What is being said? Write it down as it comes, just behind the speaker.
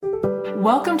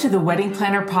Welcome to the Wedding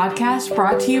Planner Podcast,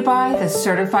 brought to you by the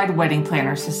Certified Wedding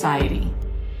Planner Society.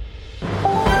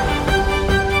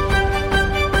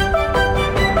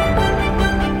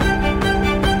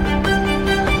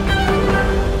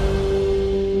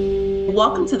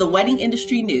 Welcome to the Wedding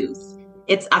Industry News.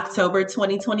 It's October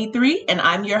 2023, and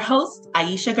I'm your host,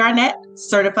 Aisha Garnett,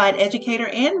 Certified Educator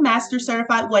and Master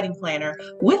Certified Wedding Planner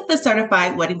with the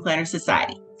Certified Wedding Planner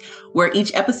Society, where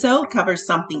each episode covers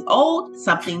something old,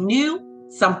 something new,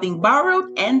 something borrowed,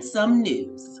 and some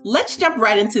news. Let's jump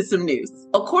right into some news.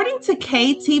 According to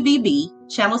KTVB,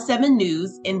 Channel 7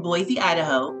 News in Boise,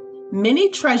 Idaho, many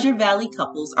Treasure Valley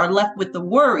couples are left with the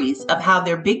worries of how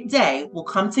their big day will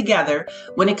come together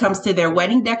when it comes to their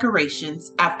wedding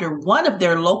decorations after one of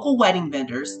their local wedding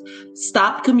vendors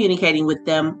stopped communicating with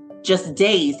them just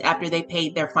days after they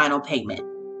paid their final payment.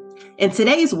 In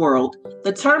today's world,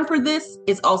 the term for this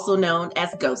is also known as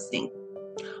ghosting.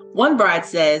 One bride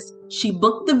says she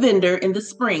booked the vendor in the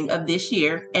spring of this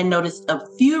year and noticed a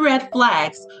few red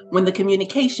flags when the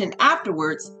communication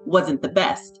afterwards wasn't the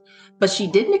best. But she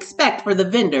didn't expect for the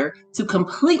vendor to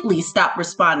completely stop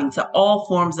responding to all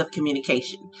forms of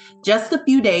communication just a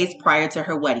few days prior to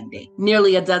her wedding date.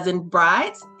 Nearly a dozen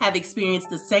brides have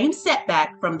experienced the same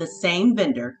setback from the same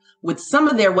vendor, with some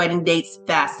of their wedding dates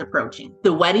fast approaching.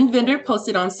 The wedding vendor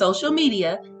posted on social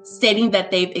media stating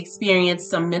that they've experienced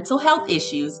some mental health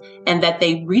issues and that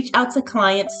they reach out to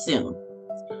clients soon.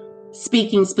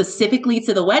 Speaking specifically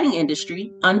to the wedding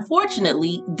industry,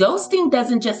 unfortunately, ghosting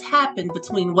doesn't just happen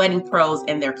between wedding pros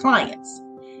and their clients.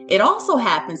 It also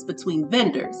happens between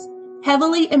vendors,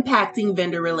 heavily impacting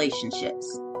vendor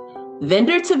relationships.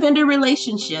 Vendor-to-vendor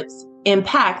relationships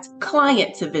impact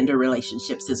client-to-vendor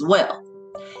relationships as well.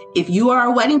 If you are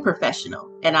a wedding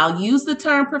professional, and I'll use the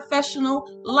term professional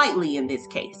lightly in this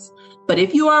case, but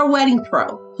if you are a wedding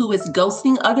pro who is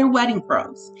ghosting other wedding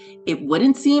pros, it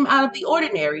wouldn't seem out of the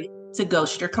ordinary to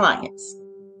ghost your clients.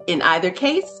 In either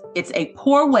case, it's a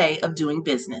poor way of doing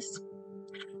business.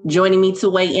 Joining me to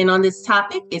weigh in on this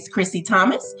topic is Chrissy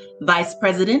Thomas, Vice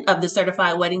President of the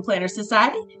Certified Wedding Planner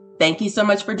Society. Thank you so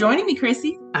much for joining me,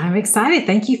 Chrissy. I'm excited.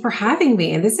 Thank you for having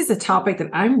me. And this is a topic that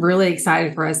I'm really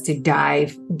excited for us to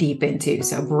dive deep into.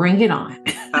 So bring it on.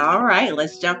 All right,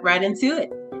 let's jump right into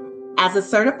it. As a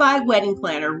certified wedding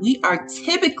planner, we are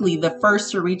typically the first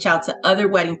to reach out to other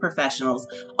wedding professionals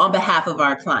on behalf of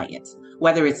our clients,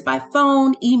 whether it's by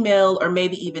phone, email, or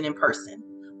maybe even in person.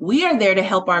 We are there to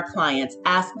help our clients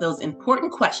ask those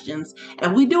important questions,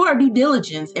 and we do our due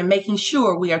diligence in making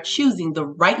sure we are choosing the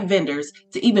right vendors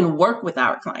to even work with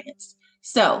our clients.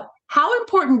 So, how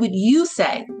important would you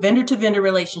say vendor-to-vendor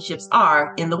relationships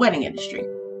are in the wedding industry?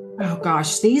 Oh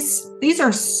gosh, these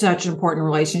are such important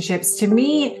relationships. To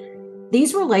me,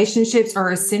 these relationships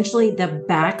are essentially the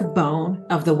backbone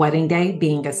of the wedding day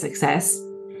being a success.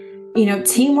 You know,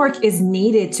 teamwork is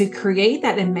needed to create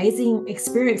that amazing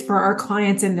experience for our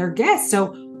clients and their guests.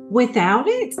 So without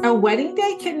it, a wedding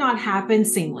day cannot happen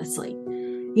seamlessly.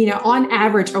 You know, on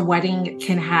average, a wedding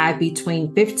can have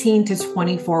between 15 to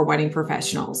 24 wedding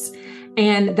professionals.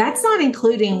 And that's not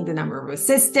including the number of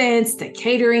assistants, the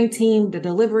catering team, the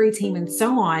delivery team, and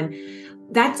so on.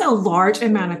 That's a large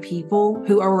amount of people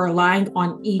who are relying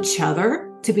on each other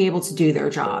to be able to do their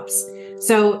jobs.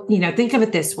 So, you know, think of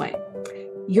it this way.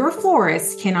 Your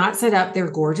florist cannot set up their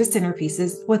gorgeous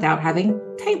centerpieces without having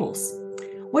tables,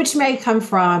 which may come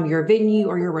from your venue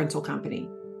or your rental company.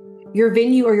 Your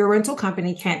venue or your rental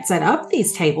company can't set up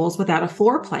these tables without a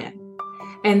floor plan.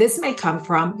 And this may come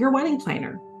from your wedding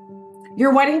planner.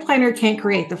 Your wedding planner can't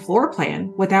create the floor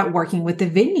plan without working with the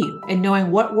venue and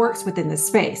knowing what works within the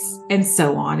space, and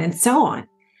so on and so on.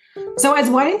 So as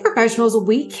wedding professionals,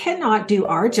 we cannot do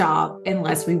our job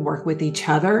unless we work with each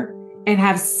other and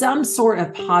have some sort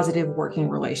of positive working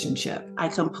relationship. I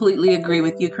completely agree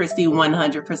with you, Christy,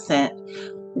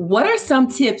 100%. What are some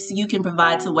tips you can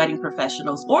provide to wedding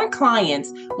professionals or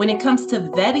clients when it comes to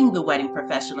vetting the wedding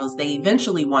professionals they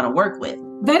eventually want to work with?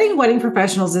 Vetting wedding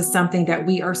professionals is something that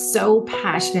we are so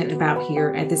passionate about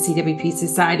here at the CWP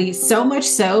Society, so much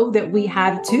so that we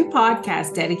have 2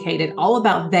 podcasts dedicated all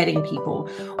about vetting people,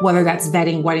 whether that's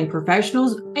vetting wedding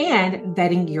professionals and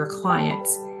vetting your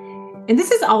clients. And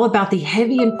this is all about the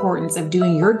heavy importance of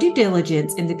doing your due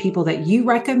diligence in the people that you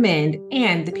recommend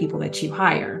and the people that you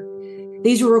hire.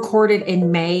 These were recorded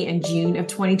in May and June of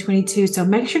 2022, so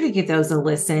make sure to give those a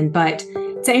listen. But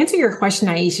to answer your question,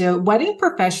 Aisha, wedding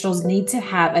professionals need to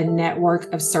have a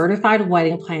network of certified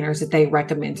wedding planners that they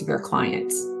recommend to their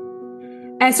clients.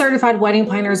 As certified wedding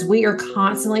planners, we are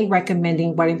constantly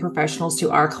recommending wedding professionals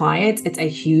to our clients. It's a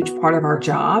huge part of our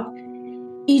job.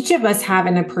 Each of us have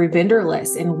an approved vendor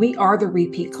list, and we are the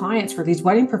repeat clients for these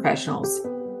wedding professionals.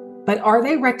 But are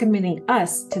they recommending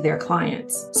us to their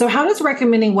clients? So how does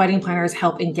recommending wedding planners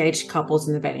help engaged couples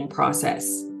in the vetting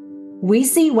process? We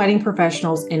see wedding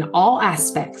professionals in all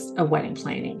aspects of wedding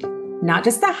planning, not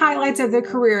just the highlights of their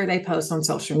career they post on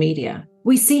social media.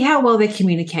 We see how well they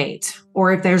communicate,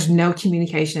 or if there's no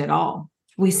communication at all.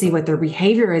 We see what their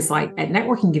behavior is like at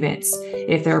networking events,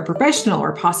 if they're a professional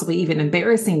or possibly even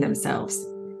embarrassing themselves.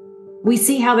 We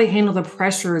see how they handle the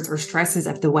pressures or stresses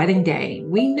of the wedding day.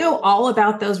 We know all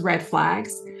about those red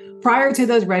flags prior to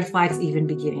those red flags even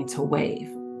beginning to wave.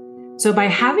 So by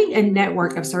having a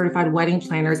network of certified wedding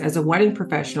planners as a wedding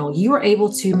professional, you are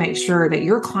able to make sure that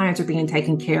your clients are being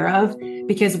taken care of,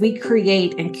 because we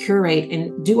create and curate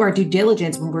and do our due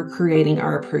diligence when we're creating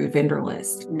our approved vendor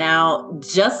list. Now,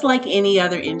 just like any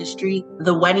other industry,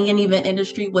 the wedding and event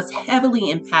industry was heavily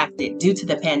impacted due to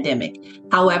the pandemic.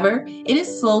 However, it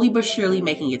is slowly but surely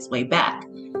making its way back.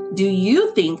 Do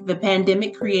you think the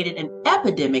pandemic created an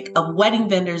epidemic of wedding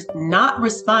vendors not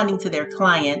responding to their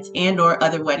clients and or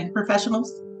other wedding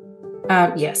professionals?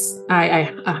 Yes,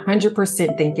 I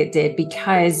 100% think it did,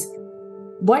 because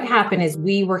what happened is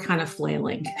we were kind of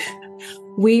flailing.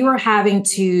 We were having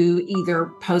to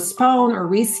either postpone or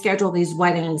reschedule these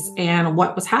weddings. And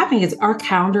what was happening is our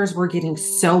calendars were getting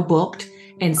so booked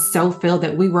and so filled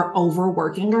that we were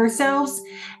overworking ourselves.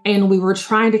 And we were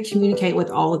trying to communicate with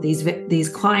all of these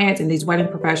clients and these wedding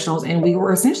professionals, and we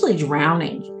were essentially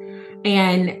drowning.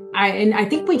 And I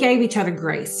think we gave each other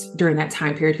grace during that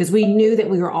time period, because we knew that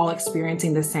we were all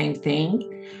experiencing the same thing.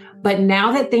 But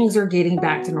now that things are getting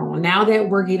back to normal, now that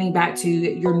we're getting back to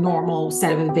your normal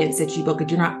set of events that you book,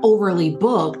 and you're not overly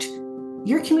booked,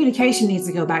 your communication needs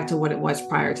to go back to what it was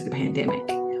prior to the pandemic.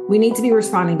 We need to be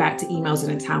responding back to emails in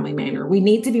a timely manner. We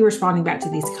need to be responding back to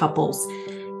these couples.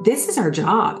 This is our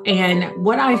job. And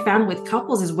what I found with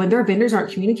couples is when their vendors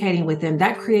aren't communicating with them,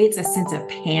 that creates a sense of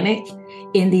panic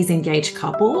in these engaged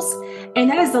couples. And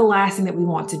that is the last thing that we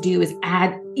want to do, is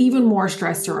add even more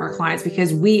stress to our clients,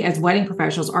 because we as wedding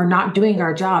professionals are not doing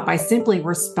our job by simply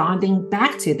responding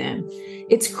back to them.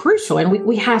 It's crucial. And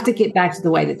we have to get back to the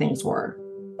way that things were.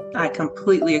 I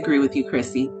completely agree with you,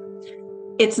 Chrissy.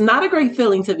 It's not a great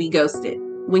feeling to be ghosted.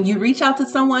 When you reach out to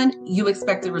someone, you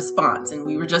expect a response, and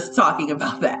we were just talking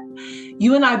about that.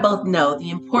 You and I both know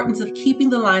the importance of keeping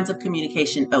the lines of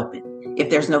communication open. If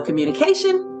there's no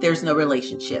communication, there's no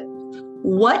relationship.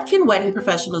 What can wedding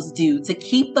professionals do to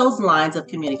keep those lines of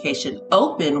communication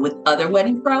open with other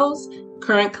wedding pros,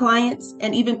 current clients,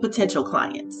 and even potential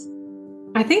clients?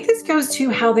 I think this goes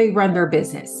to how they run their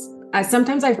business.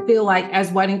 Sometimes I feel like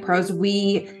as wedding pros,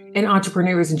 we and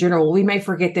entrepreneurs in general, we may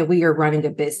forget that we are running a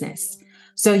business.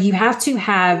 So you have to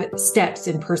have steps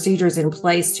and procedures in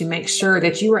place to make sure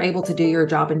that you are able to do your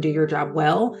job and do your job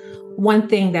well. One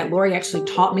thing that Lori actually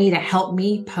taught me to help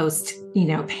me post,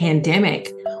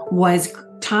 pandemic was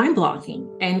time blocking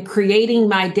and creating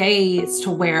my days to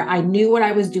where I knew what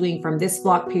I was doing from this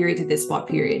block period to this block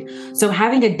period. So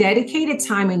having a dedicated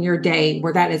time in your day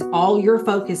where that is all you're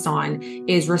focused on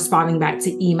is responding back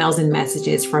to emails and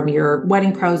messages from your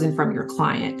wedding pros and from your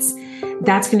clients.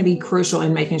 That's going to be crucial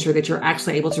in making sure that you're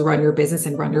actually able to run your business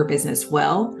and run your business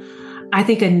well. I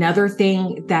think another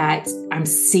thing that I'm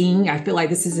seeing, I feel like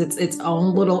this is its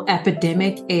own little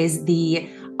epidemic, is the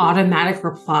automatic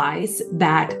replies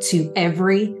back to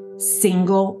every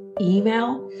single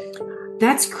email.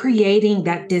 That's creating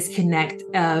that disconnect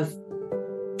of,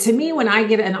 to me, when I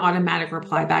get an automatic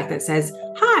reply back that says,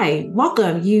 "Hi,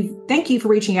 welcome. Thank you for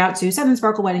reaching out to Southern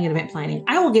Sparkle Wedding and Event Planning.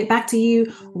 I will get back to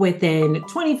you within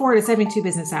 24 to 72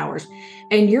 business hours."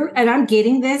 And I'm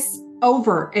getting this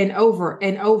over and over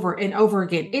and over and over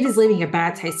again. It is leaving a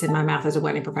bad taste in my mouth as a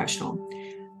wedding professional.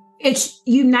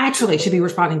 You naturally should be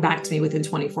responding back to me within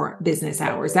 24 business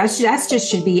hours. That's just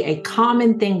should be a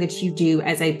common thing that you do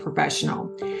as a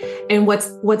professional. And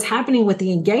what's happening with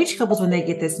the engaged couples when they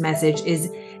get this message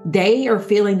is they are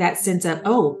feeling that sense of,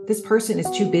 oh, this person is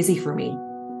too busy for me.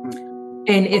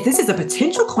 And if this is a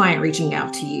potential client reaching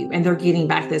out to you and they're getting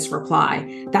back this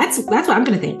reply, that's what I'm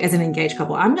going to think as an engaged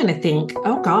couple. I'm going to think,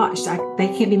 oh gosh, they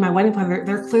can't be my wedding planner.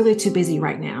 They're clearly too busy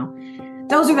right now.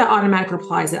 Those are the automatic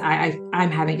replies that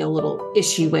I'm having a little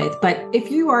issue with. But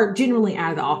if you are genuinely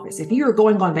out of the office, if you are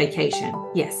going on vacation,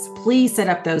 yes, please set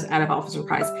up those out of office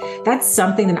replies. That's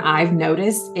something that I've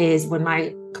noticed is when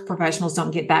my professionals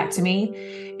don't get back to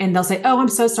me and they'll say, "Oh, I'm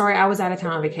so sorry. I was out of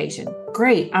town on vacation."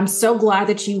 Great. I'm so glad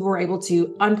that you were able to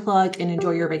unplug and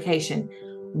enjoy your vacation.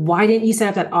 Why didn't you set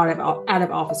up that out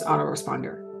of office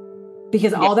autoresponder?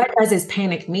 Because all that does is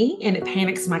panic me and it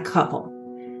panics my couple.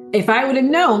 If I would have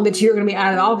known that you're going to be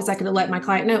out of the office, I could have let my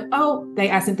client know, oh,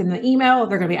 I sent them the email.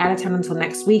 They're going to be out of town until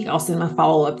next week. I'll send them a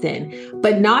follow-up then.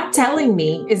 But not telling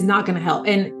me is not going to help.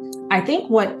 And I think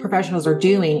what professionals are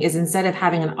doing is instead of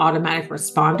having an automatic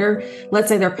responder, let's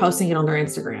say they're posting it on their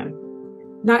Instagram.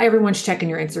 Not everyone's checking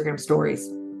your Instagram stories.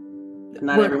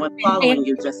 Not everyone's following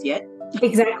you just yet.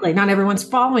 Exactly. Not everyone's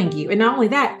following you. And not only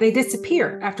that, they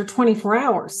disappear after 24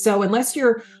 hours. So unless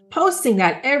you're posting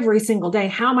that every single day,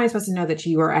 how am I supposed to know that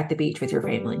you are at the beach with your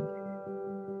family?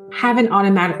 Have an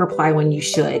automatic reply when you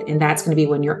should. And that's going to be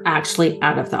when you're actually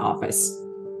out of the office.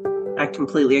 I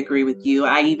completely agree with you.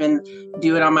 I even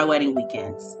do it on my wedding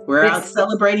weekends. We're out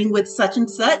celebrating with such and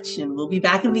such, and we'll be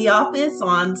back in the office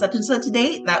on such and such a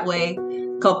date. That way,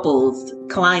 couples,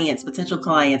 clients, potential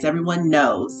clients, everyone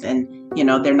knows. And,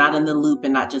 they're not in the loop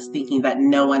and not just thinking that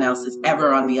no one else is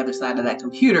ever on the other side of that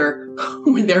computer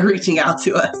when they're reaching out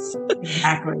to us.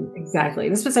 Exactly.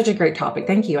 This was such a great topic.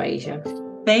 Thank you, Aisha.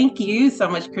 Thank you so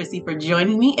much, Chrissy, for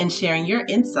joining me and sharing your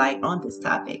insight on this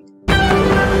topic.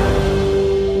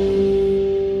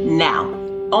 Now,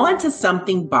 on to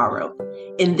something borrowed.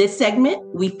 In this segment,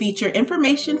 we feature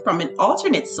information from an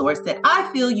alternate source that I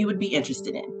feel you would be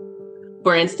interested in.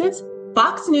 For instance,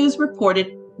 Fox News reported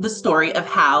the story of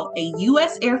how a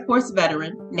U.S. Air Force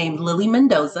veteran named Lily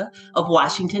Mendoza of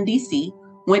Washington, D.C.,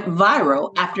 went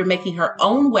viral after making her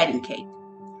own wedding cake.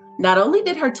 Not only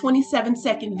did her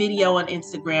 27-second video on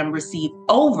Instagram receive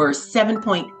over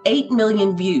 7.8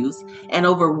 million views and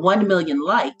over 1 million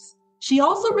likes, she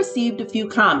also received a few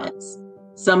comments.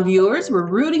 Some viewers were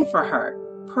rooting for her,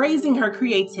 praising her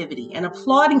creativity and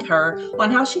applauding her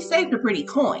on how she saved a pretty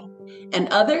coin. And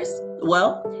others,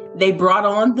 well, they brought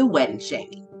on the wedding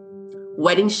shaming.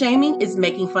 Wedding shaming is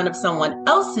making fun of someone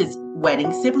else's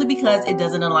wedding simply because it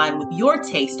doesn't align with your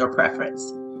taste or preference.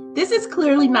 This is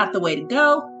clearly not the way to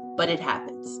go, but it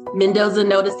happens. Mendoza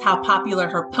noticed how popular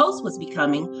her post was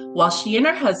becoming while she and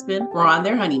her husband were on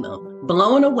their honeymoon.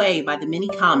 Blown away by the many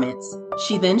comments,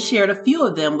 she then shared a few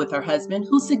of them with her husband,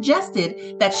 who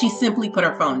suggested that she simply put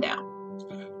her phone down.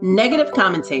 Negative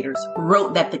commentators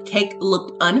wrote that the cake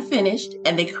looked unfinished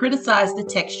and they criticized the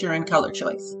texture and color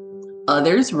choice.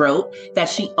 Others wrote that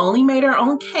she only made her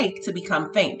own cake to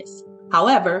become famous.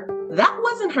 However, that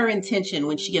wasn't her intention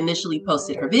when she initially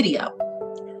posted her video.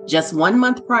 Just 1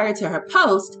 month prior to her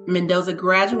post, Mendoza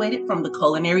graduated from the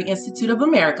Culinary Institute of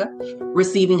America,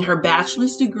 receiving her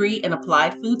bachelor's degree in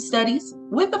applied food studies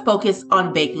with a focus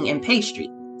on baking and pastry.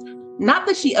 Not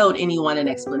that she owed anyone an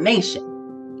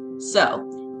explanation.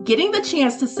 So, getting the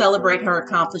chance to celebrate her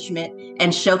accomplishment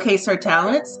and showcase her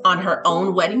talents on her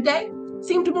own wedding day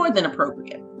seemed more than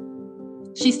appropriate.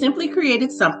 She simply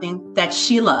created something that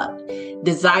she loved,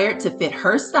 desired to fit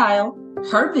her style,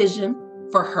 her vision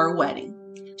for her wedding.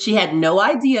 She had no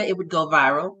idea it would go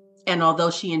viral, and although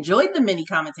she enjoyed the many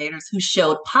commentators who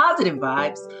showed positive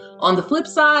vibes, on the flip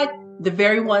side, the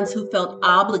very ones who felt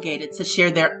obligated to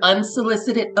share their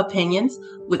unsolicited opinions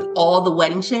with all the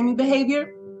wedding shaming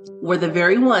behavior were the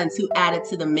very ones who added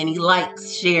to the many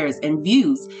likes, shares, and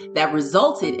views that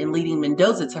resulted in leading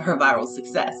Mendoza to her viral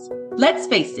success. Let's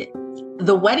face it,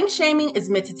 the wedding shaming is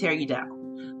meant to tear you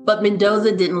down, but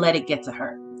Mendoza didn't let it get to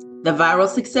her. The viral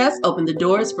success opened the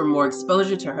doors for more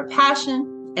exposure to her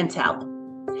passion and talent.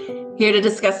 Here to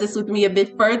discuss this with me a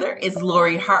bit further is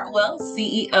Lori Hartwell,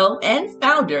 CEO and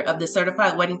founder of the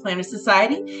Certified Wedding Planner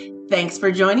Society. Thanks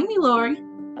for joining me, Lori.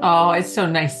 Oh, it's so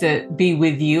nice to be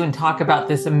with you and talk about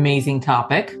this amazing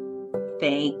topic.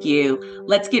 Thank you.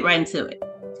 Let's get right into it.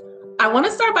 I want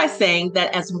to start by saying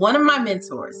that as one of my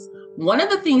mentors, one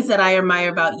of the things that I admire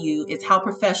about you is how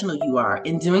professional you are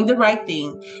in doing the right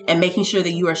thing and making sure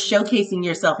that you are showcasing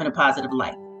yourself in a positive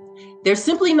light. There's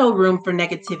simply no room for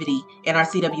negativity in our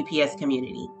CWPS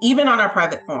community, even on our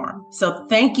private forum. So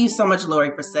thank you so much,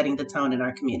 Lori, for setting the tone in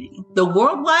our community. The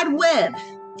World Wide Web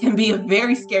can be a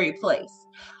very scary place.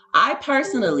 I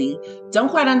personally don't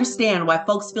quite understand why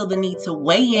folks feel the need to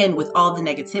weigh in with all the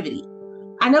negativity.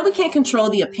 I know we can't control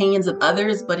the opinions of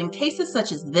others, but in cases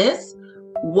such as this,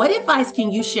 what advice can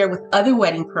you share with other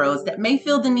wedding pros that may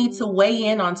feel the need to weigh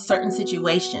in on certain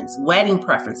situations, wedding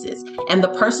preferences, and the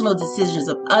personal decisions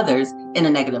of others in a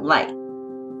negative light?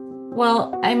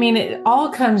 Well, I mean, it all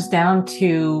comes down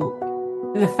to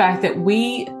the fact that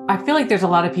I feel like there's a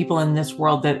lot of people in this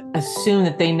world that assume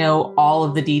that they know all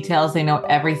of the details. They know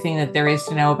everything that there is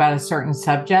to know about a certain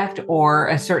subject or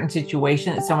a certain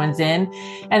situation that someone's in.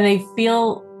 And they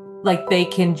feel like they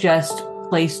can just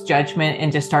place judgment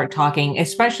and just start talking,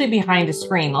 especially behind a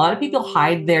screen. A lot of people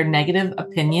hide their negative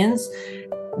opinions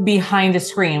behind a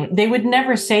screen. They would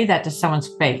never say that to someone's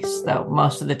face, though,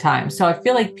 most of the time. So I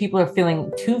feel like people are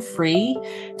feeling too free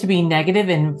to be negative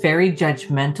and very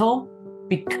judgmental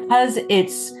because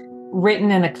it's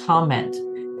written in a comment.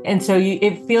 And so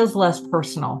it feels less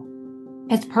personal.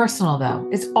 It's personal, though.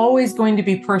 It's always going to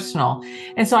be personal.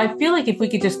 And so I feel like if we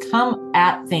could just come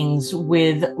at things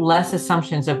with less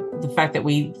assumptions of the fact that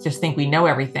we just think we know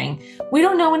everything. We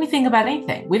don't know anything about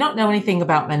anything. We don't know anything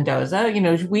about Mendoza.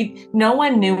 No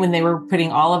one knew when they were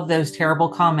putting all of those terrible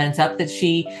comments up that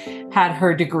she had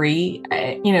her degree,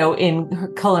 in her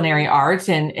culinary arts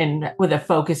and with a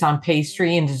focus on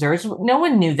pastry and desserts. No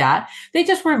one knew that. They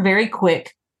just were very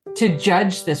quick to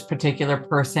judge this particular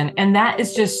person. And that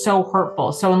is just so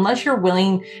hurtful. So unless you're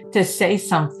willing to say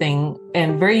something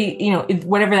and very,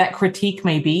 whatever that critique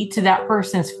may be to that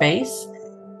person's face,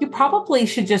 you probably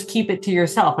should just keep it to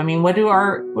yourself. I mean, what did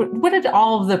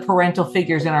all of the parental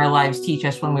figures in our lives teach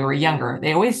us when we were younger?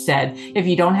 They always said, if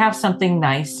you don't have something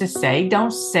nice to say,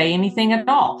 don't say anything at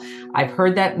all. I've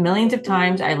heard that millions of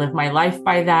times. I live my life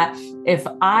by that. If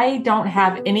I don't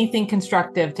have anything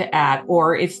constructive to add,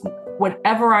 or it's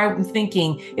whatever I'm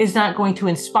thinking is not going to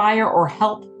inspire or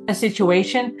help a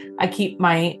situation, I keep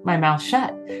my mouth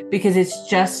shut, because it's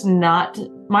just not,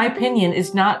 my opinion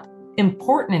is not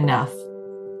important enough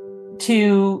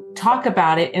to talk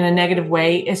about it in a negative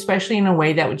way, especially in a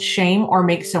way that would shame or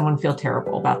make someone feel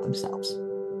terrible about themselves.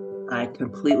 I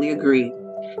completely agree.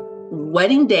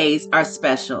 Wedding days are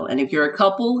special. And if you're a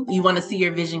couple, you want to see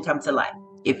your vision come to life.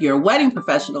 If you're a wedding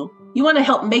professional, you want to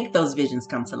help make those visions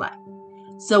come to life.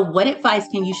 So what advice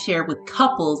can you share with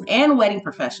couples and wedding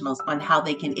professionals on how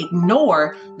they can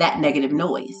ignore that negative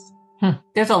noise?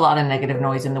 There's a lot of negative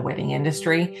noise in the wedding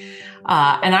industry.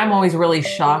 And I'm always really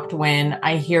shocked when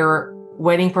I hear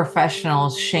wedding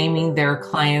professionals shaming their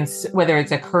clients, whether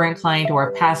it's a current client or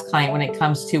a past client, when it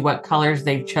comes to what colors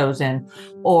they've chosen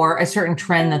or a certain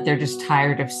trend that they're just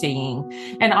tired of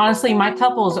seeing. And honestly, my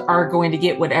couples are going to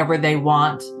get whatever they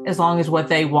want, as long as what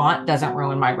they want doesn't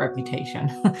ruin my reputation.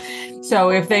 So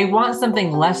if they want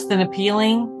something less than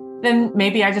appealing, then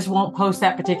maybe I just won't post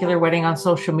that particular wedding on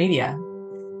social media.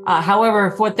 However,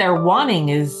 if what they're wanting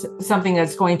is something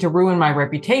that's going to ruin my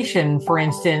reputation, for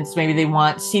instance, maybe they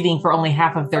want seating for only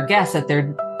half of their guests at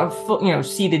their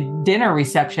seated dinner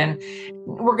reception,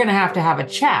 we're going to have a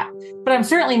chat. But I'm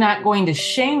certainly not going to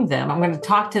shame them. I'm going to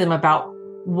talk to them about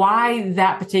why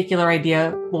that particular idea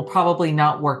will probably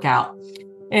not work out.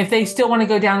 And if they still want to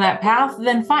go down that path,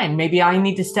 then fine. Maybe I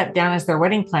need to step down as their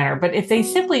wedding planner. But if they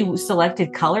simply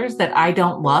selected colors that I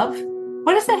don't love,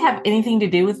 what does that have anything to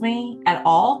do with me at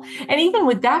all? And even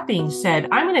with that being said,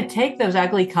 I'm going to take those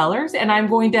ugly colors and I'm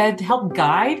going to help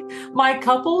guide my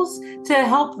couples to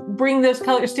help bring those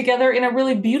colors together in a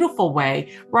really beautiful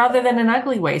way rather than an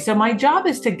ugly way. So my job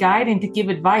is to guide and to give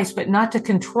advice, but not to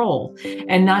control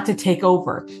and not to take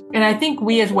over. And I think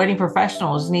we as wedding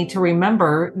professionals need to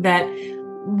remember that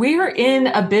we're in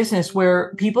a business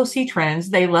where people see trends,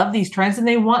 they love these trends, and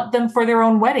they want them for their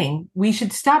own wedding. We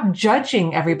should stop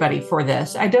judging everybody for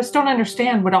this. I just don't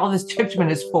understand what all this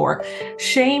judgment is for.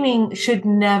 Shaming should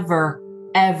never,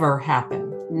 ever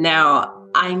happen. Now,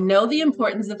 I know the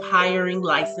importance of hiring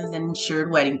licensed and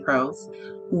insured wedding pros.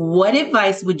 What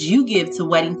advice would you give to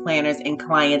wedding planners and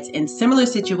clients in similar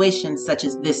situations such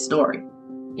as this story?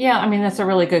 Yeah, I mean, that's a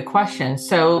really good question.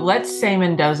 So let's say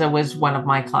Mendoza was one of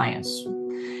my clients.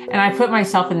 And I put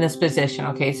myself in this position.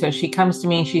 Okay, so she comes to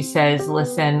me and she says,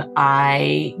 listen,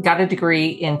 I got a degree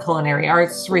in culinary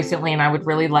arts recently, and I would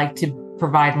really like to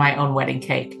provide my own wedding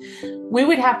cake. We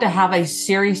would have to have a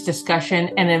serious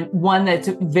discussion, and one that's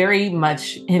very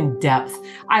much in depth.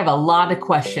 I have a lot of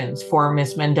questions for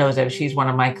Miss Mendoza if she's one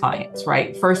of my clients,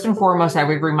 right? First and foremost, I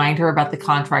would remind her about the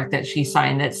contract that she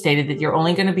signed that stated that you're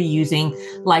only going to be using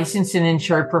licensed and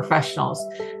insured professionals.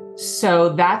 So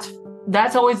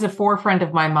that's always the forefront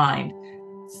of my mind.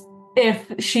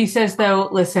 If she says, though,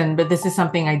 listen, but this is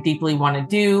something I deeply want to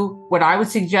do, what I would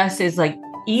suggest is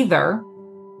either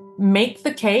make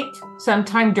the cake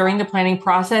sometime during the planning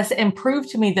process and prove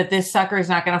to me that this sucker is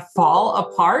not going to fall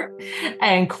apart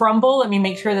and crumble. Let me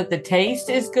make sure that the taste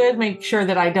is good. Make sure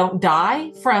that I don't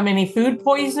die from any food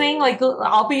poisoning.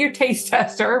 I'll be your taste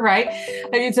tester, right?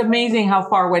 It's amazing how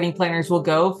far wedding planners will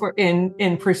go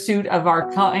in pursuit of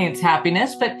our clients'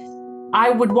 happiness. But I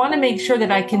would want to make sure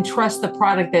that I can trust the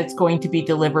product that's going to be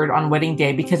delivered on wedding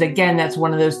day, because again, that's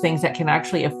one of those things that can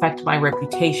actually affect my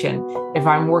reputation if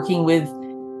I'm working with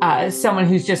someone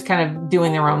who's just kind of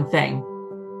doing their own thing.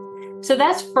 So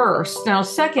that's first. Now,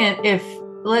 second, if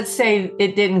let's say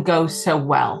it didn't go so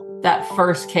well, that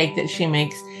first cake that she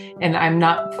makes. And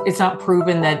it's not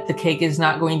proven that the cake is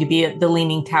not going to be at the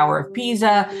Leaning Tower of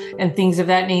Pisa and things of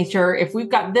that nature. If we've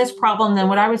got this problem, then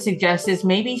what I would suggest is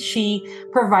maybe she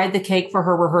provide the cake for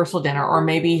her rehearsal dinner, or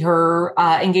maybe her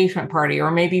engagement party,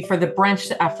 or maybe for the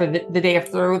brunch after the day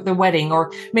after the wedding,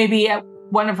 or maybe at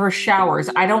one of her showers.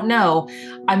 I don't know.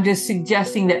 I'm just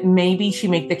suggesting that maybe she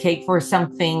make the cake for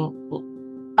something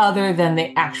other than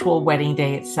the actual wedding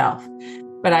day itself.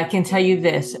 But I can tell you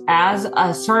this, as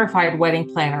a certified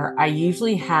wedding planner, I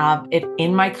usually have it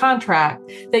in my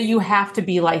contract that you have to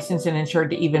be licensed and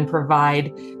insured to even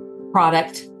provide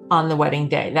product on the wedding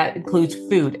day. That includes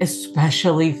food,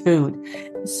 especially food.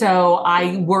 So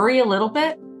I worry a little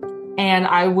bit, and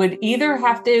I would either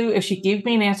have to, if she gave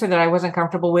me an answer that I wasn't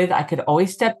comfortable with, I could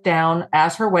always step down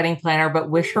as her wedding planner, but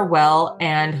wish her well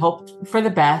and hope for the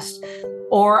best.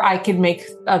 Or I could make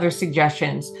other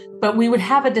suggestions, but we would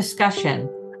have a discussion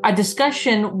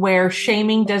where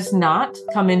shaming does not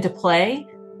come into play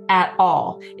at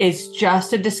all. It's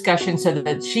just a discussion so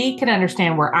that she can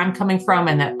understand where I'm coming from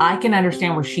and that I can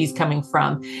understand where she's coming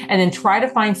from, and then try to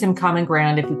find some common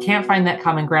ground. If we can't find that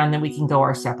common ground, then we can go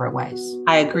our separate ways.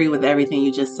 I agree with everything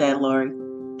you just said, Lori.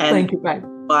 And thank you, babe.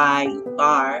 Why you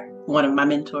are one of my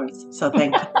mentors. So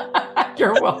thank you.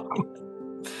 You're welcome.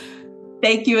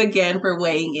 Thank you again for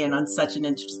weighing in on such an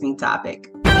interesting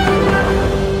topic.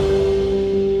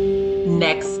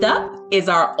 Next up is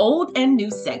our old and new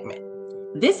segment.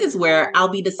 This is where I'll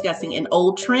be discussing an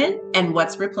old trend and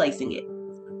what's replacing it.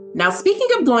 Now, speaking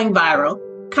of going viral,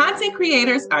 content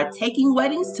creators are taking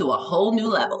weddings to a whole new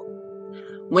level.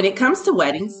 When it comes to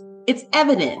weddings, it's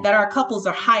evident that our couples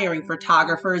are hiring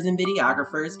photographers and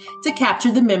videographers to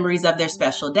capture the memories of their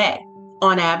special day.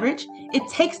 On average, it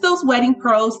takes those wedding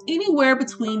pros anywhere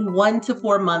between 1 to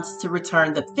 4 months to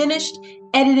return the finished,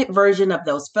 edited version of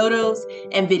those photos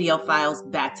and video files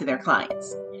back to their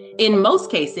clients. In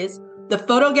most cases, the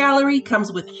photo gallery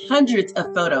comes with hundreds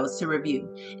of photos to review,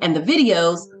 and the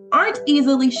videos aren't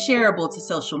easily shareable to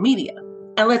social media.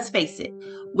 And let's face it,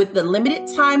 with the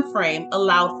limited time frame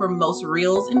allowed for most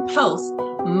reels and posts,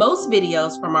 most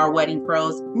videos from our wedding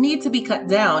pros need to be cut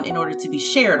down in order to be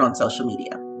shared on social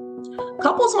media.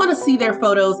 Couples want to see their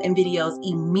photos and videos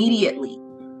immediately.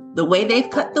 The way they've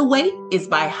cut the weight is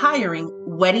by hiring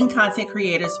wedding content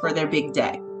creators for their big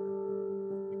day.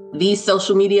 These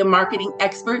social media marketing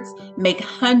experts make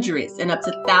hundreds and up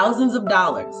to thousands of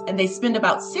dollars, and they spend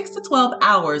about 6 to 12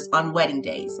 hours on wedding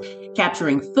days,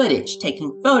 capturing footage,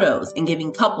 taking photos, and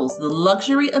giving couples the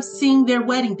luxury of seeing their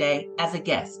wedding day as a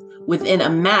guest within a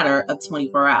matter of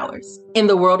 24 hours. In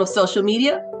the world of social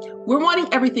media, we're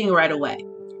wanting everything right away.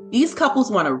 These couples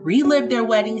want to relive their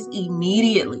weddings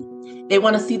immediately. They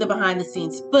want to see the behind the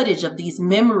scenes footage of these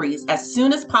memories as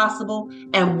soon as possible,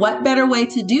 and what better way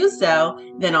to do so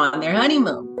than on their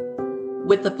honeymoon?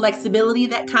 With the flexibility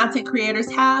that content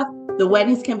creators have, the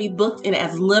weddings can be booked in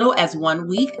as little as 1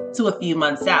 week to a few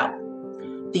months out.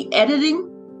 The editing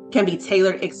can be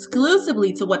tailored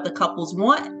exclusively to what the couples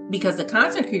want, because the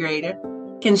content creator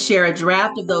can share a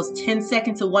draft of those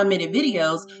 10-second to 1-minute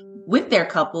videos with their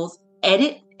couples,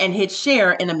 edit, and hit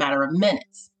share in a matter of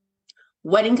minutes.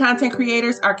 Wedding content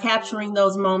creators are capturing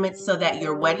those moments so that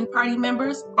your wedding party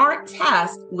members aren't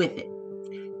tasked with it,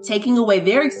 taking away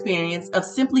their experience of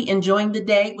simply enjoying the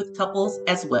day with couples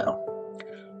as well.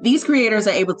 These creators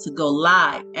are able to go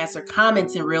live, answer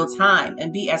comments in real time,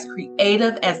 and be as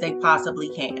creative as they possibly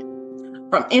can.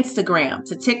 From Instagram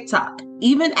to TikTok,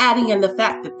 even adding in the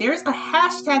fact that there's a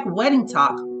hashtag wedding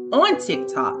talk on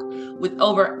TikTok with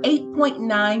over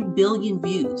 8.9 billion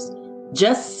views.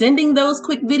 Just sending those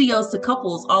quick videos to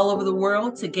couples all over the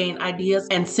world to gain ideas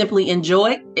and simply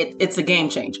enjoy it's a game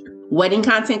changer. Wedding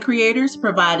content creators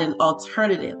provide an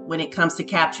alternative when it comes to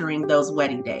capturing those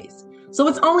wedding days. So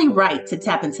it's only right to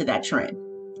tap into that trend.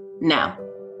 Now,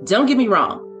 don't get me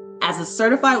wrong. As a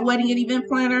certified wedding and event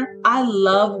planner, I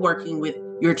love working with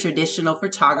your traditional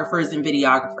photographers and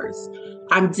videographers.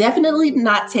 I'm definitely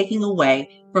not taking away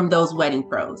from those wedding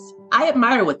pros. I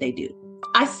admire what they do.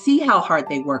 I see how hard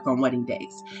they work on wedding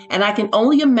days, and I can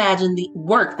only imagine the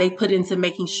work they put into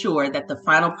making sure that the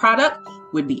final product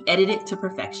would be edited to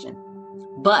perfection.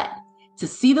 But to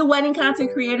see the wedding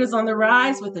content creators on the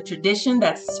rise with a tradition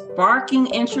that's sparking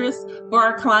interest for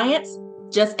our clients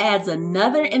just adds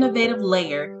another innovative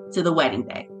layer to the wedding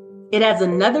day. It adds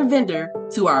another vendor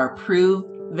to our approved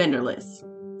vendor list.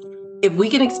 If we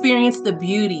can experience the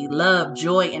beauty, love,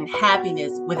 joy, and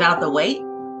happiness without the wait,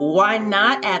 why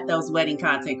not add those wedding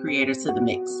content creators to the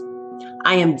mix?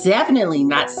 I am definitely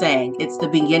not saying it's the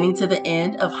beginning to the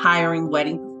end of hiring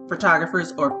wedding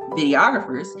photographers or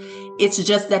videographers. It's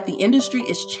just that the industry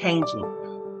is changing.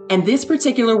 And this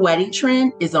particular wedding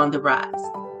trend is on the rise.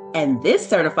 And this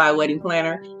certified wedding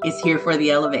planner is here for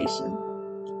the elevation.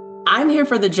 I'm here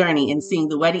for the journey in seeing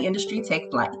the wedding industry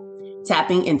take flight,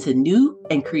 tapping into new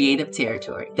and creative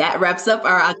territory. That wraps up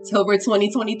our October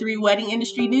 2023 wedding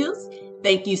industry news.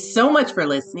 Thank you so much for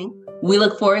listening. We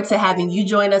look forward to having you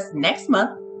join us next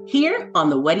month here on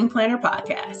the Wedding Planner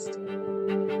Podcast.